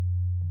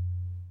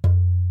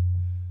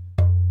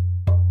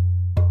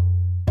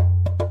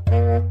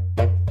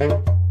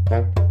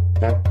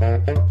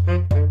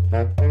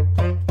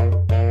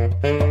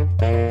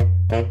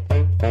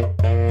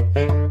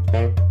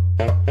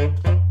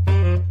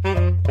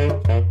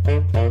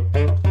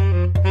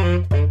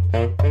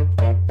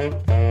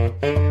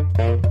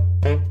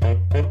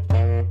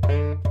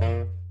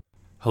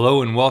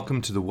Hello and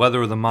welcome to the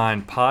Weather of the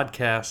Mind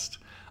podcast.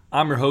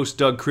 I'm your host,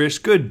 Doug Krish.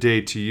 Good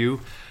day to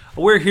you.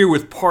 We're here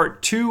with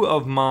part 2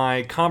 of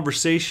my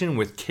conversation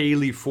with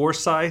Kaylee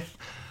Forsyth,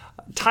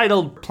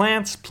 titled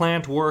Plants,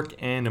 Plant Work,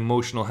 and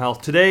Emotional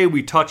Health. Today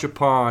we touch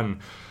upon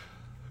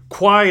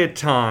quiet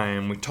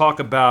time. We talk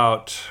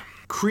about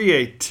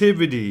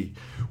creativity.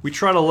 We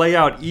try to lay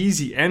out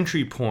easy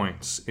entry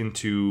points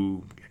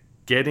into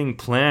getting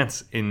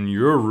plants in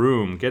your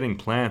room, getting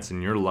plants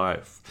in your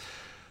life.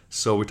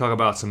 So we talk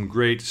about some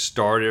great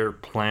starter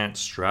plant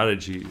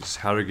strategies,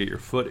 how to get your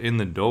foot in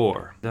the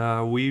door.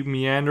 We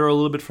meander a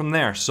little bit from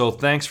there. So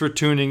thanks for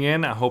tuning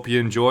in. I hope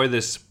you enjoy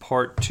this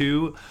part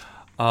 2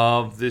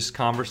 of this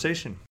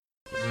conversation.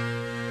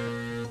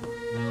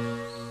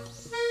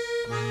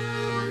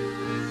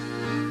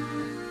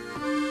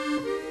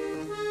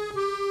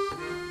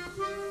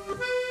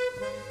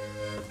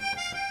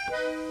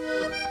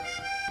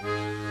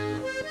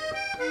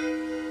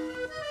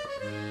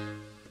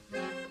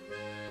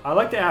 I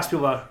like to ask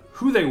people about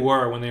who they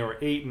were when they were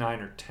 8,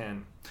 9, or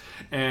 10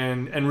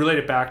 and relate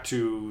it back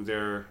to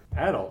their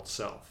adult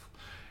self.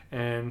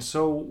 And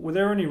so were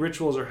there any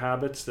rituals or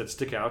habits that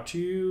stick out to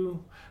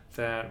you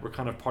that were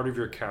kind of part of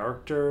your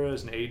character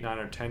as an 8, 9,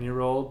 or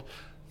 10-year-old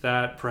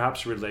that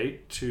perhaps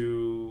relate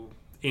to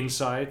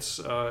insights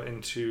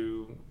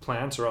into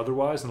plants or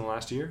otherwise in the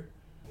last year?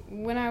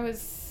 When I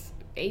was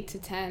 8 to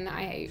 10,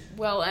 I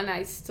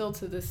still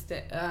to this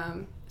day,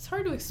 it's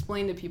hard to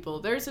explain to people.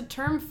 There's a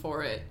term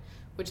for it,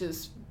 which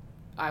is,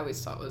 I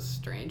always thought was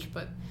strange,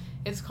 but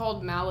it's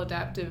called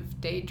maladaptive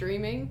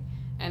daydreaming,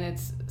 and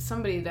it's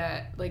somebody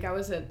that, like, I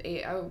was a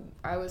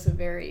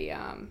very,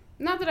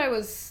 not that I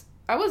was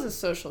a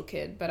social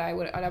kid, but I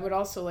would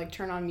also, like,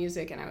 turn on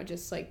music, and I would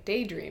just, like,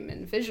 daydream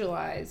and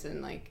visualize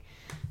and, like,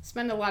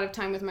 spend a lot of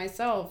time with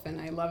myself, and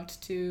I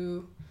loved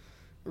to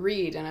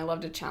read, and I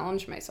loved to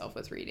challenge myself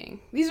with reading.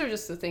 These are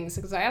just the things,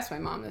 because I asked my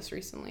mom this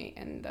recently,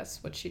 and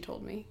that's what she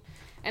told me.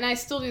 And I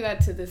still do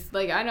that to this,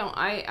 like,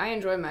 I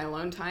enjoy my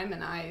alone time,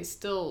 and I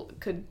still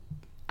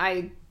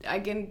I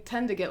can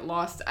tend to get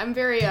lost. I'm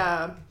very,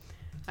 I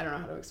don't know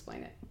how to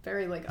explain it,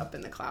 very, like, up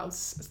in the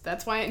clouds.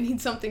 That's why I need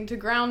something to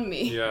ground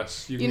me.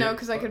 Yes.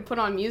 Because I could put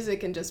on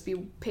music and just be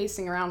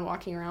pacing around,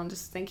 walking around,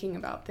 just thinking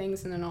about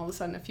things, and then all of a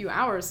sudden a few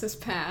hours has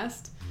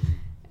passed,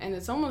 and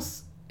it's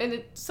almost,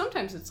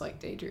 sometimes it's like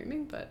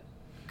daydreaming, but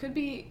it could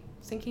be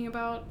thinking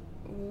about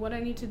what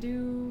I need to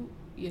do,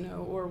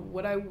 or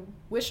what I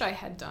wish I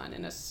had done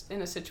in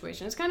a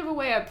situation. It's kind of a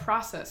way I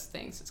process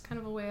things. It's kind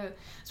of a way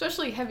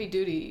especially heavy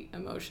duty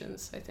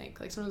emotions, I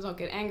think. Like, sometimes I'll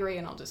get angry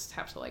and I'll just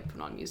have to, like,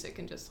 put on music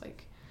and just,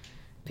 like,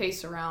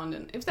 pace around,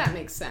 and if that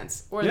makes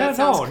sense. Or that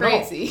sounds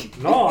crazy.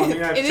 No, I mean,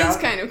 it is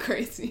kind of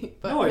crazy.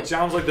 But no, it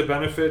sounds like the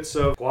benefits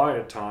of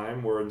quiet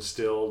time were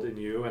instilled in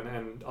you,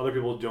 and other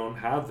people don't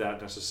have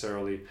that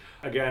necessarily.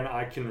 Again,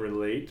 I can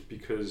relate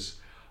because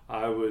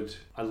I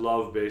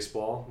love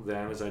baseball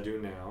then as I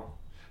do now.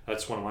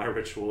 That's one of my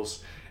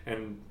rituals.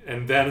 And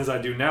then as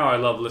I do now, I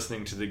love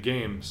listening to the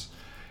games.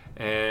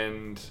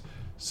 And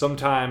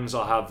sometimes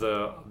I'll have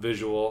the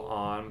visual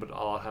on, but a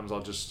lot of times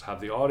I'll just have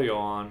the audio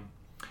on.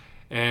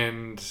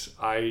 And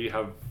I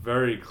have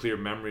very clear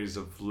memories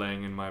of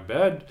laying in my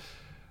bed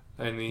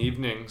in the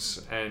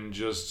evenings and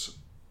just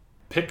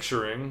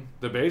picturing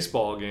the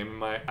baseball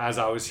game as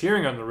I was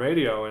hearing on the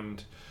radio.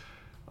 And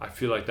I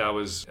feel like that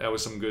was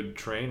some good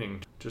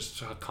training.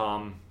 Just a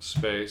calm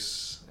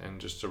space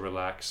and just a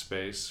relaxed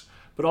space,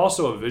 but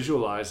also a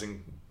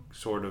visualizing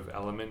sort of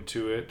element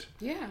to it.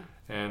 Yeah.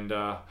 And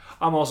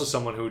I'm also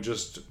someone who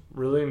just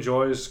really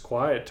enjoys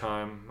quiet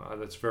time.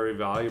 That's very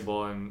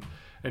valuable, and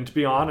to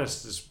be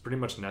honest, is pretty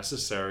much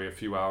necessary. A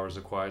few hours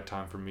of quiet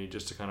time for me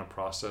just to kind of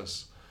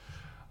process.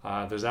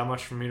 There's that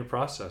much for me to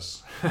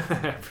process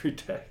every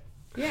day.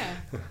 Yeah.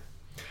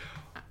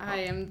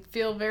 I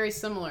feel very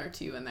similar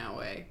to you in that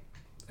way.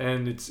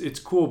 And it's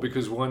cool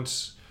because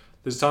once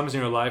there's times in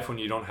your life when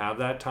you don't have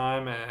that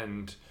time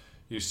and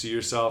you see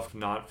yourself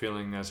not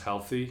feeling as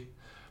healthy,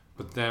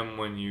 but then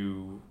when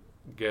you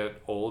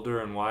get older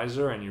and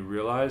wiser and you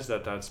realize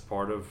that that's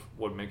part of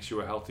what makes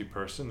you a healthy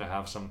person, to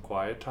have some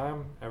quiet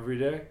time every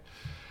day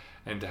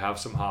and to have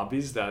some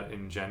hobbies that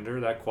engender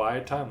that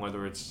quiet time,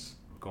 whether it's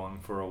going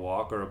for a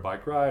walk or a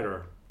bike ride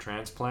or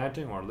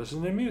transplanting or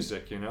listening to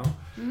music,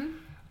 Mm-hmm.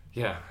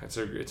 Yeah, it's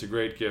a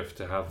great gift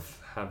to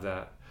have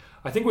that.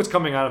 I think what's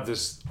coming out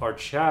of our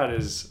chat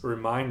is a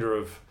reminder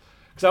of,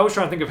 because I was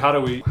trying to think of how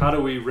do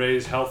we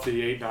raise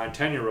healthy 8, 9,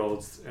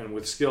 10-year-olds and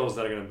with skills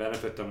that are going to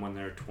benefit them when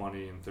they're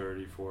 20 and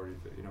 30, 40,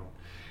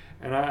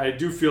 And I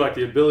do feel like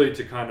the ability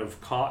to kind of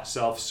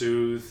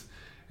self-soothe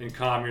and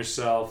calm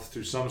yourself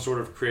through some sort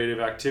of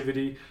creative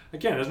activity.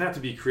 Again, it doesn't have to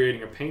be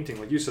creating a painting.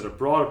 Like you said, a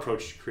broad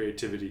approach to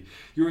creativity.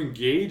 You're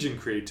engaged in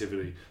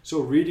creativity.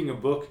 So reading a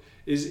book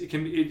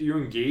you're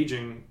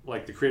engaging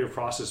like the creative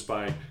process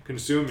by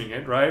consuming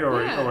it, right?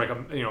 Or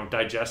like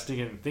digesting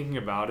it and thinking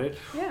about it,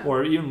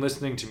 or even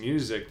listening to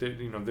music. That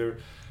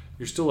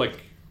you're still like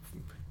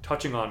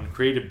touching on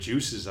creative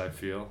juices. I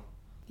feel.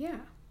 Yeah,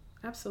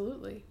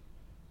 absolutely.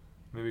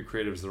 Maybe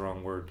creative is the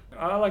wrong word.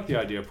 I like the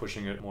idea of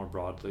pushing it more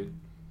broadly.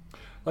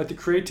 Like the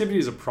creativity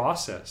is a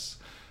process.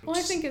 Well,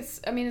 I think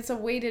it's a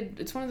weighted,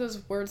 it's one of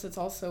those words that's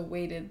also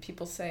weighted.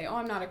 People say, oh,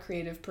 I'm not a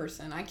creative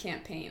person. I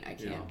can't paint. I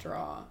can't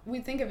draw. We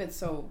think of it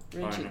so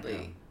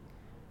rigidly.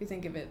 We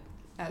think of it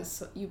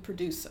as you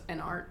produce an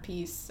art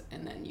piece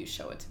and then you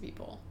show it to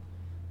people.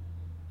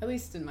 At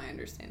least in my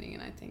understanding,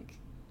 and I think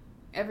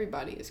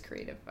everybody is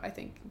creative. I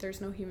think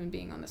there's no human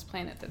being on this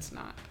planet that's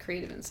not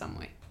creative in some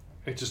way.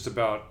 It's just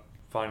about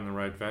finding the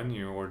right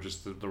venue or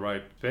just the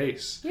right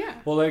space. Yeah.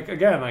 Well, like,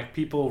 again, like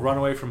people run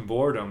away from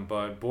boredom,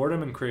 but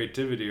boredom and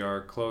creativity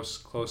are close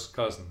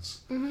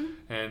cousins. Mm-hmm.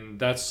 And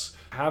that's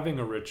having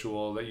a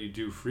ritual that you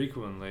do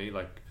frequently.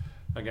 Like,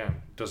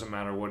 again, doesn't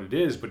matter what it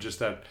is, but just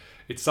that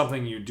it's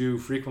something you do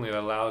frequently that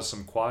allows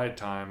some quiet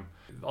time.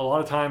 A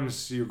lot of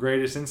times your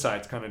greatest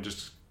insights kind of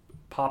just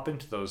pop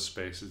into those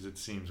spaces, it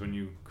seems, when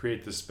you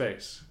create the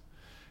space.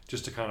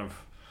 Just to kind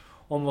of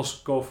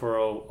almost go for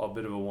a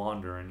bit of a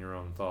wander in your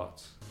own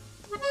thoughts.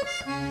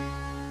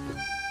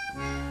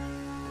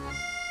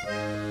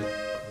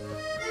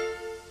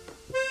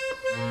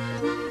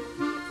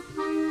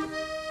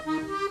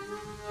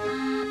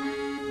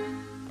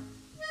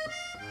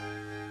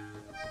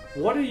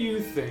 What do you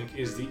think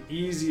is the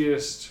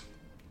easiest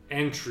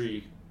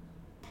entry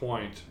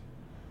point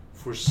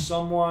for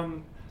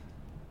someone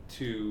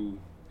to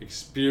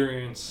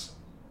experience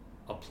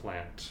a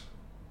plant?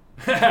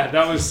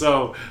 That was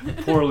so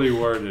poorly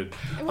worded.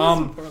 It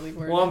wasn't poorly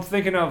worded. Well, I'm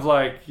thinking of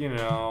like, you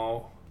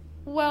know...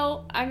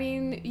 Well, I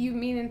mean, you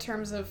mean in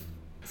terms of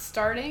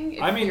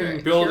starting? I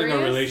mean building a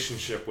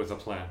relationship with a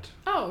plant.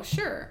 Oh,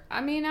 sure.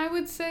 I mean, I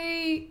would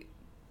say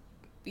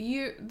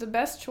the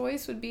best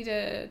choice would be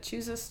to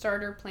choose a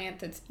starter plant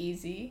that's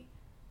easy,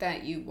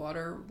 that you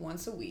water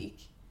once a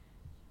week.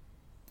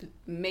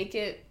 Make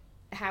it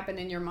happen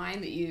in your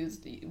mind that you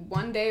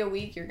one day a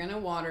week you're going to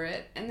water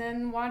it, and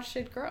then watch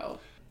it grow.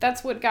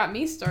 That's what got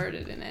me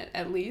started in it,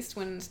 at least,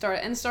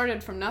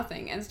 started from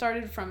nothing, and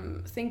started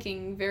from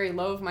thinking very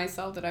low of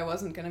myself that I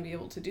wasn't going to be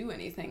able to do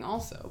anything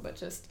also, but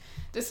just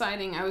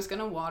deciding I was going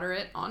to water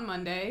it on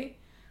Monday,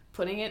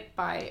 putting it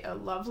by a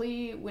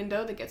lovely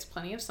window that gets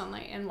plenty of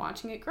sunlight, and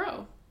watching it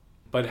grow.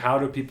 But how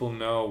do people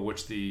know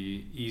which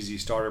the easy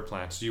starter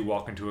plants? Do you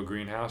walk into a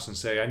greenhouse and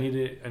say, I need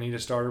a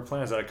starter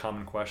plant? Is that a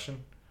common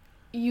question?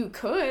 You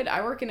could.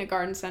 I work in a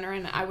garden center,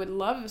 and I would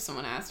love if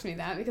someone asked me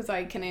that, because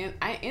I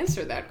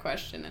answer that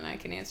question, and I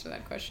can answer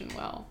that question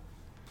well.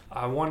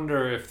 I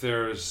wonder if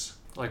there's,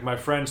 like, my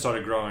friend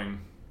started growing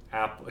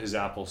his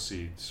apple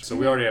seeds. So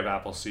we already have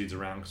apple seeds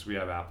around because we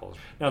have apples.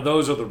 Now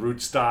those are the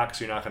root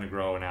stocks. You're not going to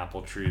grow an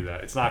apple tree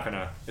that it's not going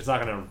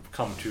to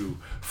come to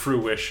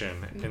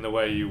fruition in the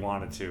way you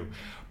want it to.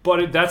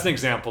 But that's an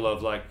example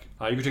of, like,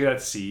 you could take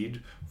that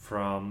seed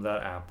from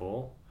that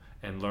apple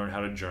and learn how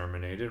to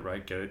germinate it,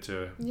 right? Get it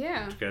to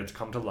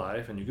come to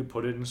life, and you could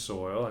put it in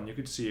soil, and you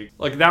could see it.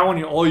 Like that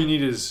one, all you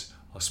need is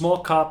a small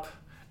cup,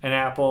 an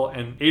apple,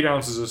 and 8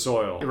 ounces of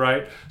soil,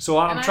 right? So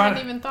I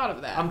hadn't even thought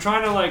of that. I'm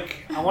trying to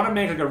I want to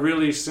make like a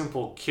really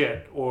simple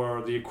kit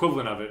or the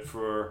equivalent of it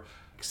for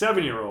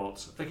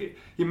 7-year-olds. Like,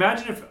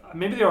 imagine if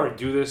maybe they already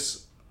do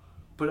this,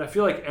 but I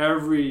feel like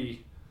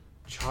every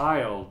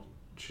child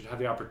should have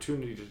the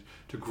opportunity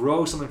to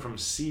grow something from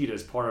seed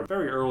as part of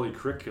very early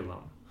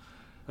curriculum.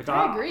 Like,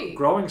 I agree.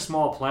 Growing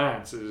small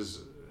plants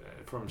is,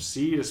 from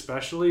seed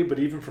especially, but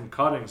even from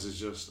cuttings, is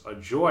just a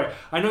joy.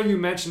 I know you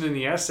mentioned in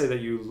the essay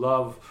that you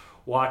love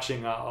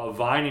watching a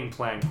vining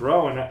plant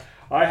grow, and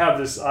I have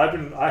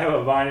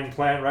a vining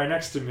plant right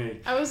next to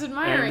me. I was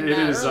admiring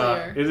that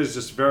earlier. It is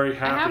just very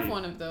happy. I have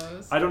one of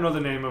those. I don't know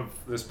the name of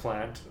this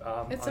plant.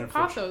 It's a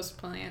pothos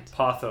plant.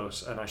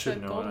 Pothos, and I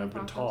should know it. I've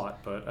been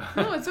taught, but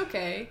no, it's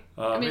okay.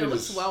 I mean, it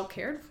looks well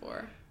cared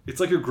for. It's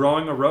like you're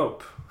growing a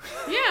rope.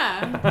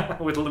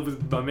 Yeah. with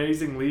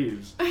amazing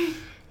leaves.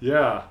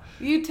 Yeah.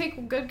 You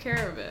take good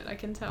care of it, I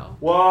can tell.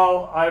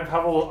 Well,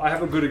 I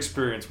have a good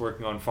experience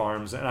working on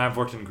farms, and I've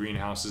worked in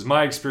greenhouses.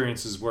 My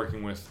experience is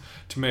working with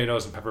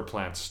tomatoes and pepper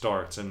plant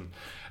starts, and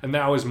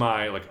that was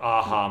my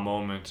aha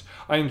moment.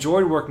 I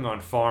enjoyed working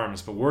on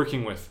farms, but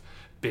working with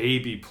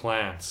baby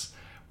plants,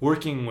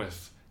 working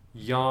with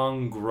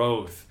young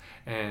growth,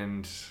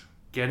 and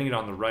getting it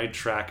on the right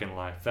track in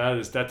life,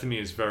 that to me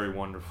is very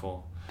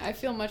wonderful. I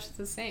feel much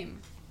the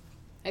same.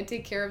 I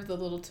take care of the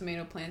little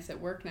tomato plants at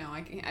work now.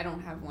 I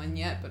don't have one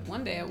yet, but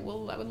one day I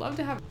would love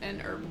to have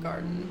an herb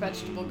garden,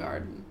 vegetable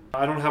garden.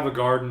 I don't have a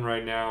garden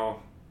right now,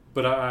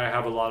 but I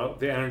have a lot of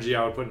the energy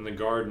I would put in the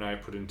garden. I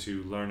put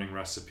into learning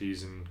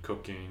recipes and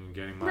cooking and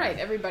getting my... Right,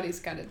 everybody's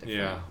got a different...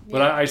 Yeah,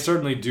 but I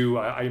certainly do.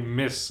 I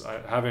miss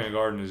having a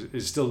garden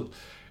is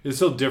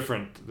still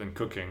different than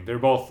cooking. They're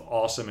both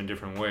awesome in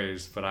different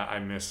ways, but I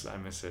miss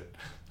it.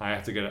 I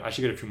should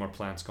get a few more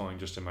plants going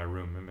just in my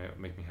room. It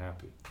make me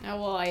happy.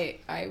 Oh, well, I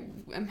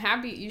am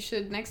happy. You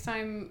should, next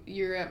time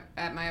you're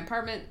at my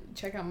apartment,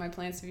 check out my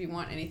plants. If you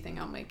want anything,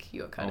 I'll make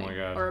you a cutting. Oh my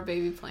God. Or a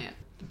baby plant.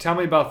 Tell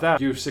me about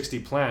that. You have 60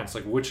 plants.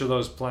 Like, which of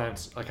those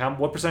plants,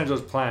 what percentage of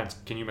those plants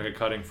can you make a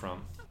cutting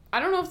from? I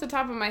don't know off the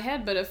top of my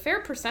head, but a fair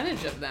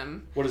percentage of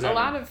them. What does that mean? A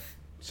lot of...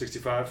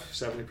 65,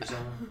 70%?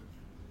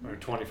 Or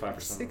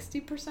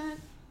 25%? 60%?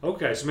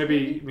 Okay, so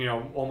maybe,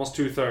 almost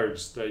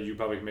 2/3 that you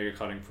probably can make a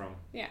cutting from.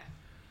 Yeah.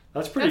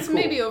 That's pretty That's cool.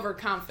 maybe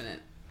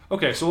overconfident.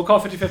 Okay, so we'll call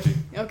 50-50.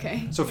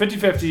 Okay. So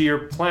 50-50 your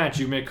plants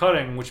you make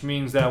cutting, which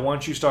means that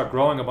once you start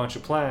growing a bunch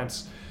of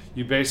plants,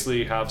 you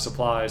basically have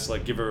supplies to,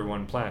 like, give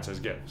everyone plants as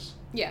gifts.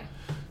 Yeah.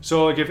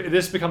 So, like, if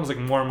this becomes, like,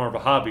 more and more of a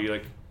hobby,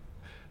 like,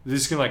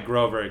 this can, like,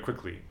 grow very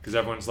quickly because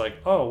everyone's like,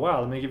 oh,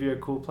 wow, let me give you a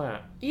cool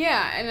plant.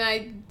 Yeah, and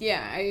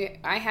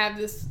I have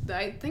this,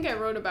 I think I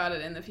wrote about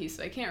it in the piece,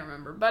 I can't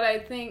remember, but I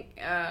think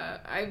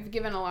I've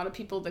given a lot of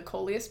people the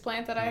coleus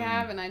plant that I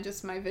have, and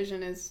my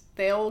vision is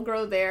they'll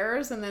grow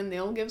theirs, and then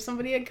they'll give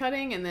somebody a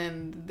cutting, and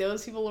then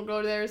those people will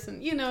grow theirs,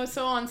 and,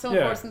 so on and so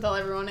forth until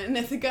everyone in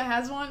Ithaca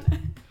has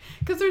one.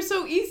 Because they're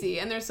so easy,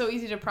 and they're so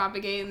easy to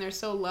propagate, and they're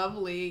so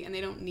lovely, and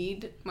they don't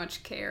need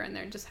much care, and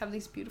they just have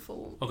these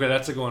beautiful... Okay,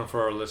 that's a good one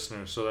for our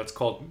listeners. So that's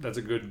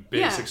a good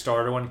basic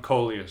starter one.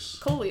 Coleus.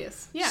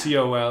 Coleus, yeah.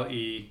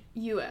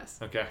 C-O-L-E-U-S.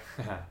 Okay.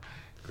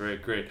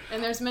 Great.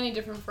 And there's many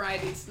different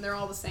varieties, and they're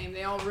all the same.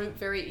 They all root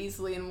very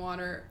easily in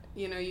water.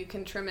 You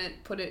can trim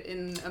it, put it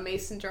in a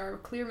mason jar, a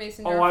clear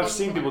mason jar. Oh, I've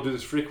seen people do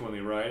this frequently,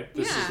 right?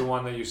 This is the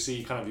one that you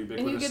see kind of ubiquitously.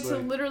 And you get to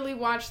literally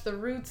watch the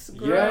roots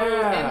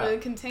grow in the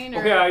container.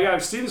 Okay, I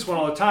see this one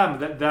all the time.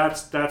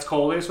 That's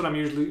coleus. What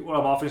I'm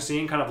often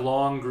seeing, kind of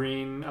long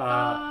green.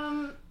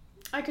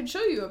 I could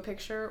show you a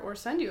picture or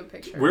send you a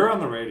picture. We're on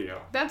the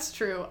radio. That's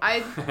true.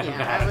 I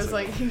was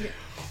like,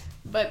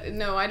 but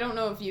no, I don't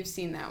know if you've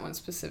seen that one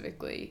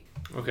specifically.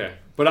 Okay,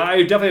 but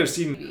I definitely have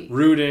seen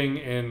rooting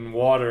in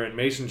water in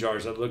mason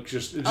jars that look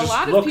just a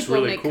lot of people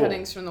really make cool.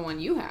 Cuttings from the one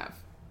you have,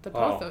 the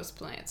pothos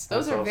plants.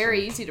 Those are awesome.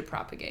 Very easy to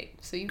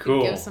propagate, so you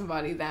could give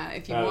somebody that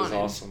if you wanted. That is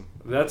awesome.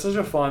 That's such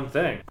a fun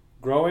thing.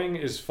 Growing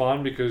is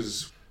fun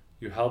because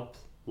you help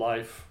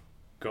life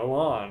go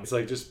on. It's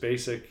like just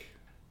basic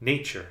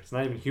nature. It's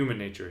not even human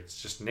nature. It's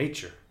just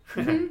nature.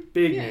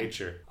 Big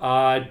nature.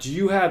 Do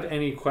you have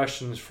any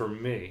questions for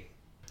me?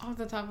 Off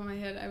the top of my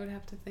head, I would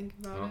have to think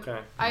about it. Okay.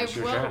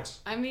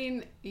 I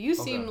mean, you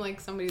seem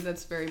like somebody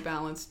that's very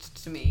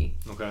balanced to me.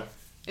 Okay.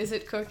 Is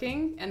it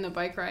cooking and the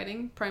bike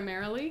riding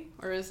primarily,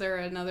 or is there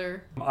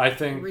another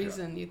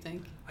reason you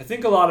think? I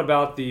think a lot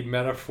about the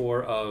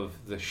metaphor of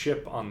the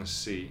ship on the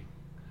sea.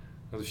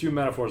 There's a few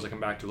metaphors I come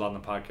back to a lot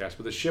in the podcast,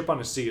 but the ship on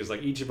the sea is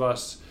like each of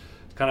us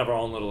is kind of our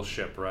own little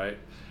ship, right?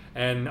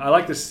 And I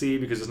like the sea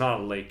because it's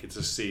not a lake, it's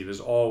a sea. It's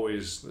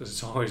always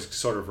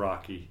sort of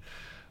rocky.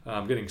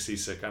 I'm getting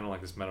seasick. I don't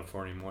like this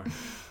metaphor anymore.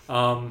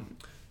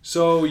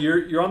 So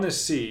you're on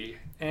this sea,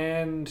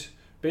 and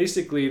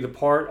basically the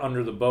part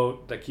under the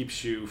boat that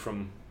keeps you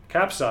from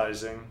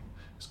capsizing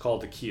is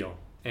called the keel.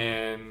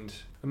 And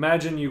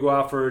imagine you go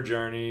out for a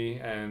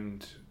journey,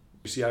 and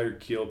you see how your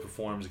keel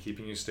performs at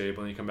keeping you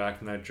stable, and you come back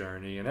from that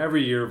journey. And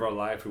every year of our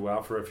life, we go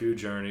out for a few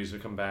journeys, we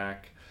come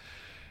back.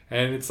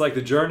 And it's like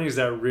the journeys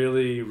that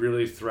really,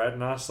 really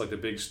threaten us, like the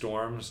big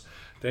storms,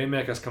 they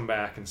make us come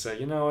back and say,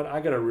 you know what,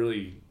 I got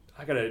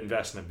to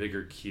invest in a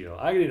bigger keel.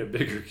 I need a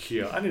bigger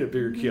keel. I need a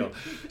bigger keel.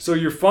 So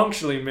you're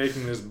functionally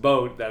making this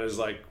boat that is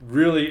like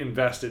really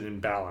invested in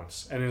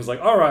balance. And it's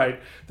like, all right,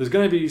 there's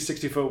going to be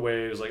 60-foot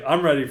waves. Like,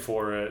 I'm ready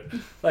for it.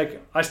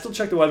 Like, I still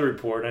check the weather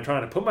report, and I try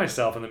not to put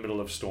myself in the middle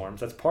of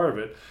storms. That's part of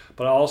it.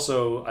 But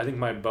also, I think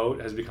my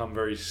boat has become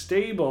very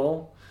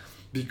stable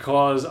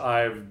because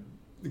I've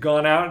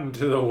gone out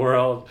into the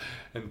world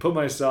and put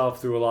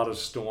myself through a lot of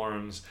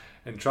storms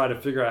and try to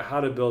figure out how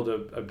to build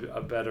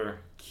a better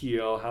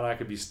keel, how I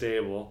could be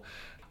stable.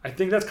 I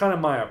think that's kind of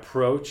my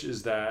approach,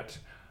 is that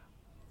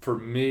for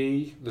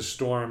me, the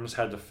storms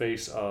had the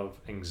face of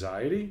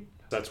anxiety.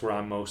 That's where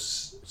I'm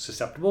most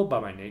susceptible by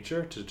my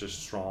nature to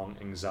just strong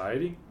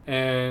anxiety.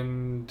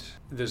 And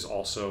there's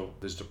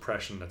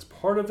depression that's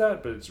part of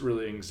that, but it's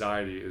really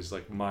anxiety is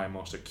like my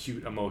most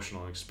acute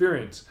emotional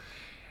experience.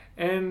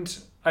 And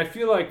I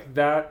feel like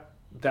that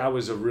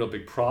was a real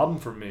big problem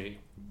for me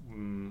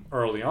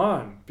early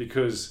on,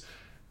 because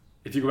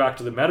if you go back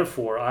to the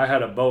metaphor, I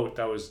had a boat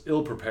that was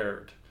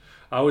ill-prepared.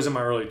 I was in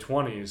my early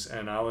 20s,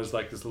 and I was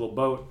like this little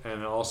boat,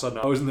 and all of a sudden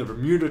I was in the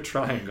Bermuda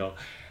Triangle,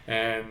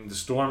 and the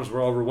storms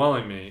were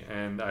overwhelming me,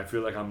 and I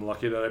feel like I'm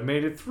lucky that I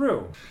made it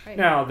through. Right.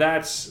 Now,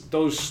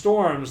 those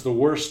storms, the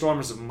worst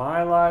storms of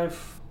my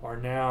life, are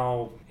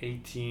now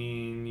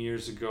 18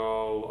 years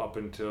ago up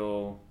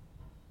until...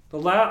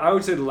 I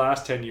would say the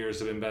last 10 years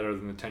have been better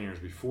than the 10 years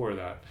before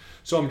that.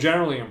 So I'm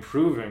generally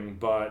improving,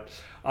 but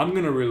I'm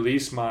going to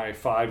release my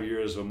 5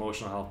 years of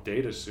emotional health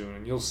data soon,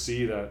 and you'll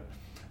see that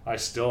I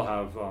still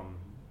have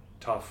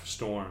tough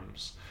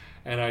storms.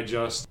 And I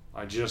just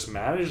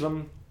manage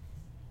them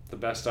the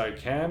best I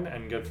can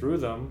and get through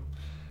them.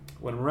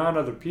 When I'm around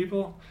other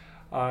people,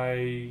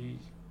 I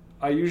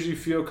usually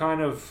feel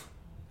kind of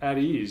at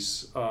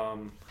ease.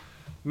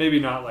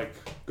 Maybe not like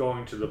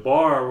going to the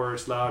bar where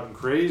it's loud and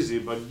crazy,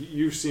 but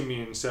you've seen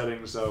me in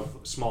settings of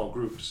small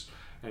groups,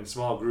 and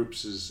small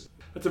groups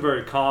that's a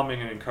very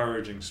calming and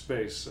encouraging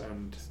space.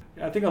 And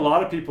I think a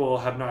lot of people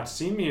have not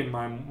seen me in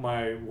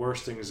my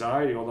worst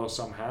anxiety, although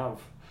some have.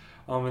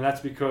 And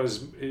that's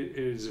because it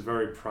is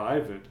very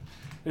private.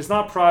 It's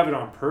not private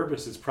on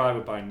purpose, it's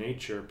private by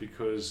nature,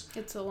 because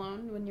It's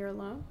alone when you're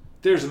alone.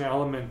 there's an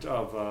element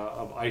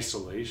of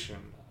isolation,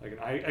 like an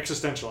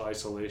existential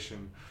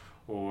isolation,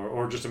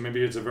 or just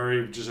maybe it's a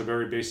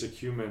very basic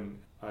human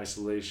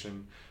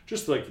isolation,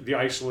 just like the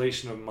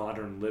isolation of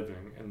modern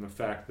living, and the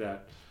fact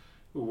that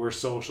we're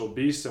social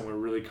beasts, and we're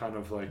really kind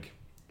of like,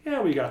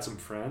 yeah, we got some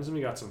friends and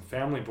we got some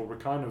family, but we're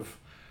kind of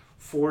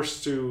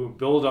forced to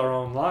build our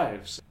own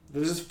lives.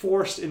 This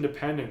forced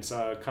independence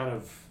kind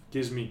of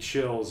gives me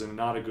chills in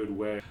not a good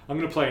way. I'm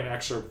going to play an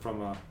excerpt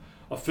from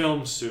a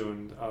film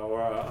soon,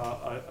 or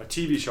a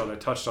TV show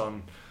that touched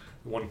on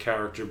one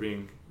character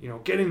being,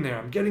 getting there.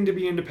 I'm getting to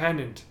be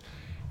independent.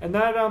 And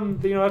that,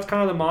 that's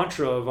kind of the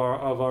mantra of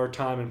our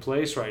time and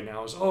place right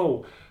now is,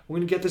 we're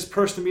going to get this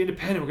person to be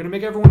independent. We're going to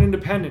make everyone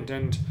independent.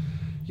 And,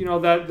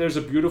 that there's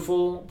a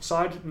beautiful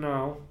side.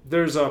 No,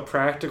 there's a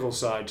practical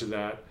side to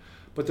that.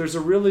 But there's a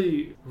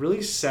really,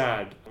 really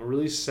sad,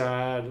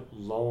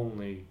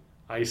 lonely,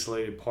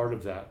 isolated part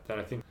of that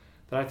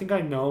I think I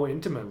know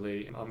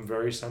intimately. I'm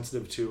very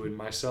sensitive to in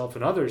myself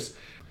and others.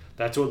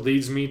 That's what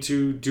leads me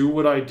to do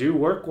what I do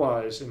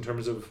work-wise in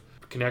terms of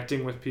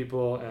connecting with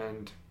people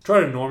and try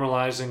to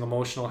normalizing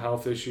emotional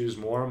health issues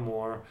more and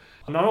more.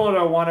 Not only do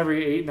I want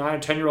every 8,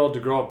 9, 10-year-old to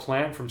grow a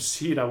plant from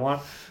seed, I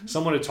want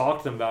someone to talk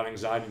to them about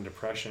anxiety and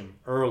depression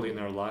early in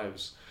their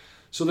lives,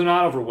 so they're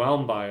not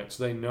overwhelmed by it,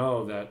 so they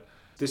know that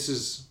this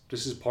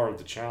is part of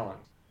the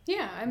challenge.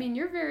 Yeah, I mean,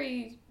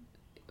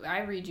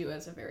 I read you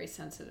as a very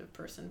sensitive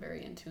person,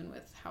 very in tune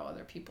with how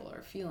other people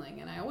are feeling.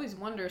 And I always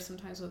wonder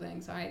sometimes with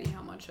anxiety,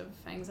 how much of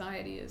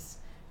anxiety is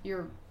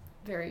you're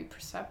very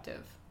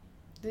perceptive.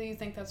 Do you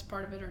think that's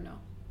part of it or no?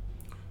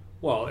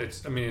 Well,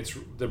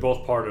 they're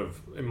both part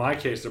of, in my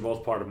case, they're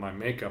both part of my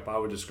makeup. I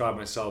would describe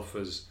myself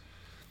as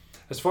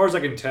far as I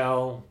can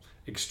tell,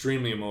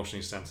 extremely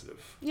emotionally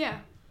sensitive. Yeah.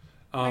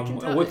 I can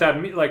tell what that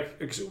means,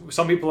 like,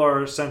 some people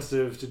are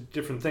sensitive to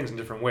different things in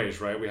different ways,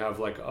 right? We have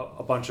like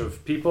a bunch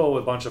of people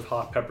with a bunch of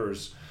hot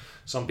peppers.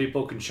 Some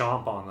people can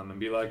chomp on them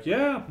and be like,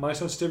 yeah, my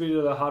sensitivity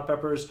to the hot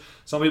peppers.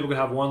 Some people can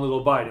have one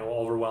little bite and it will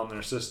overwhelm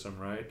their system,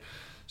 right?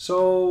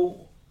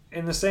 So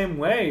in the same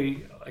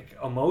way, like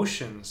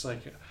emotions,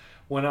 like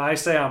when I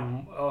say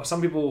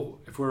some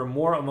people, if we're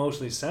more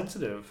emotionally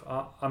sensitive,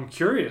 I'm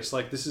curious,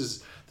 like this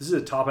is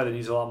a topic that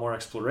needs a lot more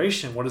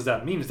exploration. What does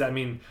that mean? Does that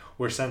mean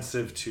we're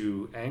sensitive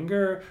to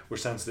anger? We're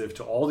sensitive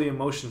to all the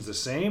emotions the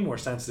same? We're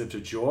sensitive to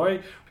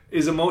joy?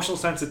 Is emotional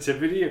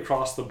sensitivity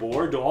across the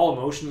board? Do all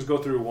emotions go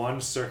through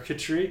one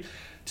circuitry?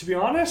 To be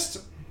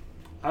honest,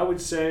 I would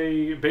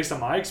say, based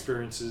on my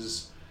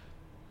experiences,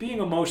 being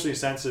emotionally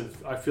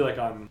sensitive, I feel like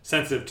I'm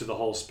sensitive to the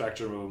whole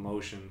spectrum of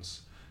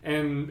emotions.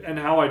 And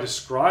how I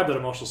describe that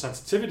emotional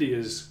sensitivity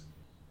is,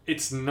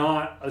 it's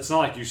not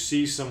like you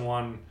see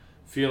someone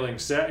feeling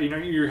sad.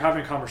 You're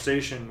having a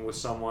conversation with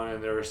someone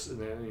and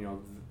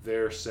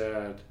they're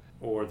sad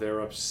or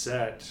they're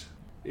upset.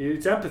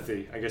 It's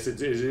empathy. I guess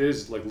it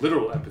is like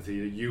literal empathy.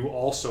 You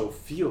also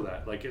feel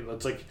that. Like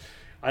it's like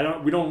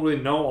we don't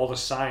really know all the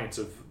science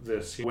of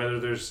this. Whether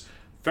there's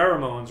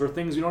pheromones or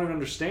things we don't even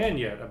understand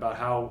yet about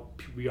how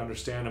we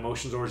understand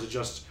emotions, or is it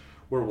just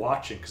we're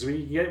watching? Because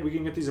we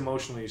can get these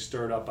emotionally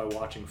stirred up by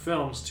watching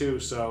films too.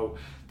 So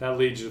that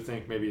leads you to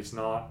think maybe it's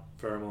not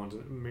pheromones.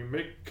 I mean,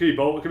 it could be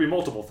both. It could be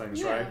multiple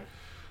things, right?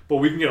 But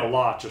we can get a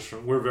lot just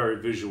from, we're very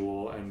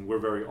visual and we're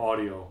very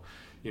audio.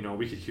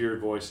 We could hear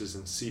voices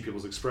and see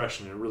people's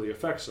expression, and it really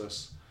affects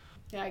us.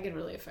 Yeah, I get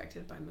really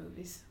affected by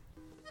movies.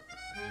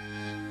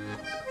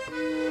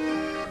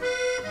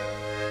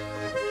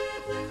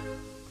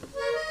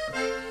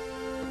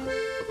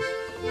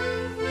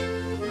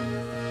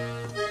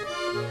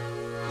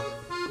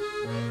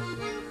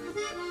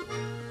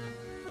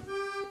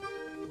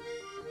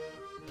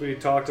 We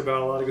talked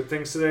about a lot of good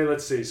things today.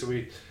 Let's see. So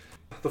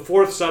the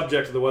fourth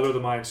subject of the Weather of the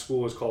Mind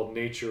School is called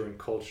nature and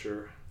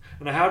culture.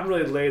 And I haven't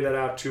really laid that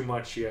out too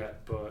much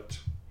yet, but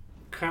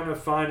kind of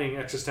finding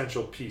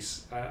existential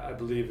peace, I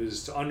believe,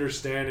 is to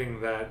understanding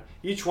that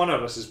each one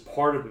of us is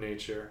part of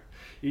nature.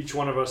 Each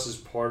one of us is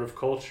part of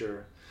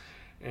culture.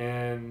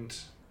 And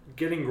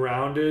getting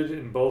grounded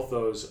in both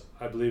those,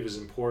 I believe, is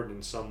important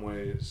in some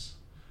ways.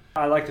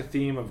 I like the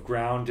theme of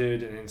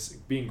grounded and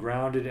being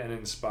grounded and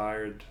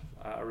inspired.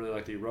 I really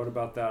like that you wrote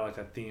about that. I like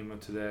that theme of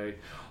today.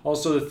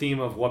 Also the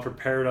theme of what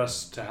prepared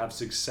us to have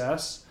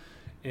success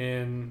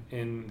in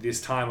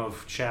this time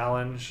of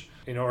challenge,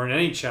 or in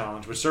any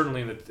challenge, but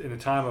certainly in the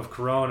time of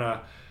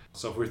Corona.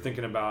 So if we're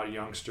thinking about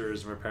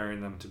youngsters and preparing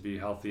them to be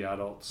healthy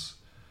adults,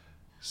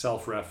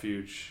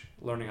 self-refuge,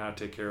 learning how to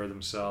take care of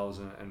themselves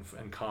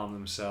and calm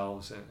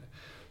themselves, and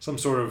some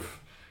sort of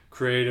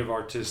creative,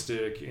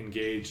 artistic,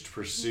 engaged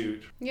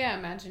pursuit. Yeah,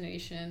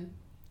 imagination,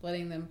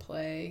 letting them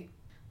play,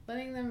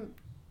 letting them,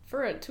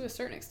 to a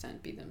certain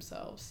extent, be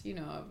themselves.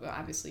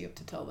 Obviously you have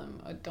to tell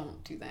them,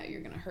 don't do that,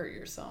 you're going to hurt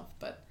yourself,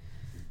 but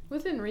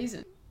within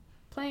reason.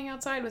 Playing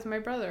outside with my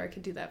brother, I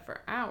could do that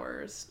for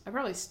hours. I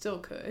probably still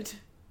could,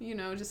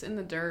 just in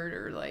the dirt,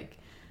 or like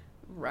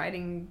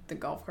riding the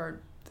golf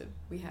cart that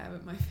we have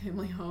at my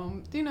family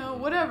home. You know,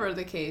 whatever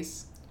the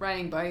case.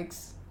 Riding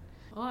bikes.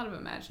 A lot of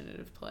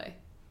imaginative play.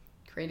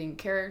 Creating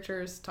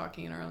characters,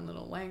 talking in our own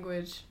little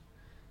language.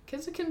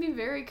 Kids can be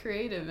very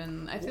creative,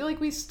 and I feel like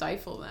we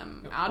stifle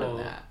them out of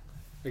that.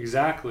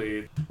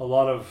 Exactly. A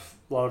lot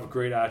of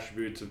great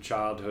attributes of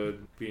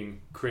childhood,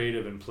 being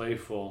creative and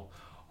playful,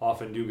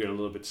 often do get a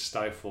little bit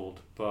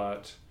stifled,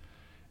 but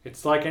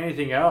it's like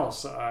anything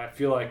else. I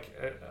feel like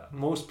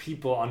most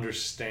people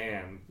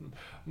understand.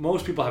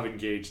 Most people have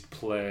engaged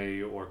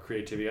play or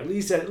creativity, at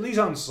least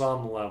on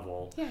some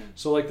level. Yeah.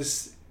 So like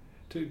this,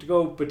 to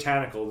go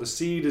botanical, the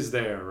seed is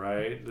there,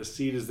 right? The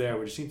seed is there.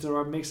 We just need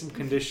to make some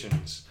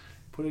conditions,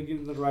 put it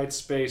in the right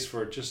space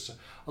for just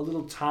a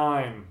little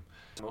time,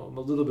 a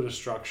little bit of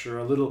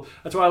structure,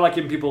 That's why I like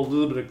giving people a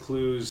little bit of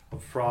clues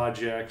of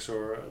projects,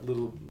 or a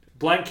little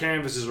blank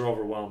canvases are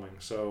overwhelming.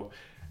 So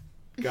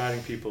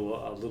guiding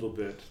people a little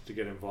bit to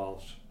get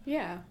involved.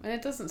 Yeah, and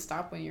it doesn't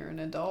stop when you're an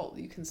adult.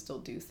 You can still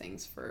do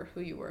things for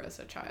who you were as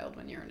a child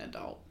when you're an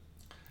adult,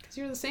 because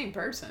you're the same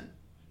person.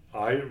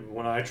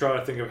 When I try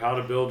to think of how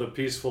to build a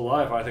peaceful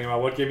life, I think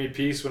about what gave me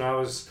peace when I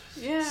was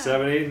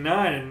 7, 8, and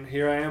 9, and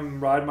here I am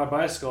riding my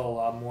bicycle a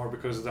lot more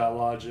because of that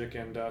logic,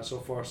 and so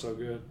far so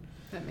good.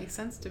 That makes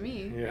sense to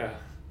me. Yeah.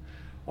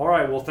 All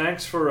right. Well,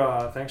 thanks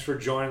for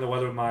joining the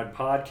Weather of the Mind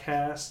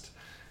podcast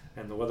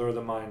and the Weather of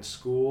the Mind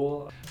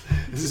School.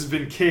 This has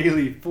been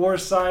Kaylee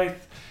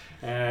Forsyth,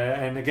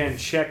 and again,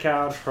 check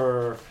out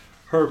her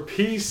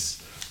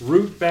piece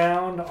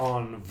Rootbound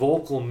on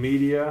Vocal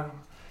Media,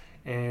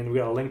 and we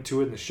got a link to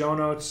it in the show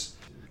notes.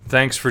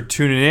 Thanks for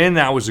tuning in.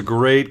 That was a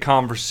great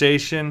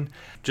conversation.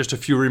 Just a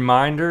few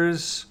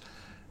reminders: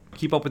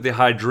 keep up with the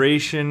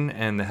hydration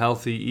and the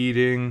healthy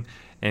eating,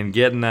 and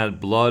getting that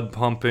blood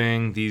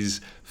pumping.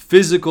 These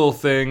physical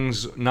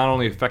things not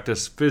only affect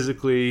us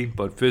physically,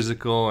 but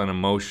physical and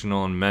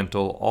emotional and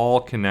mental,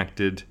 all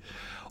connected.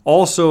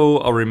 Also,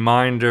 a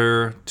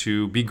reminder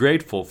to be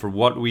grateful for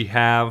what we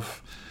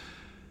have,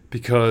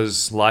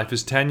 because life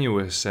is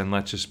tenuous, and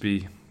let's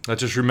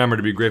just remember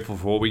to be grateful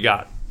for what we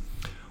got.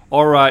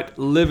 All right,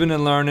 living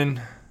and learning.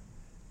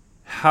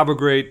 Have a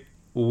great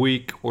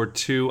week or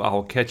two. I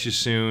will catch you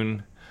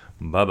soon.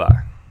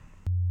 Bye-bye.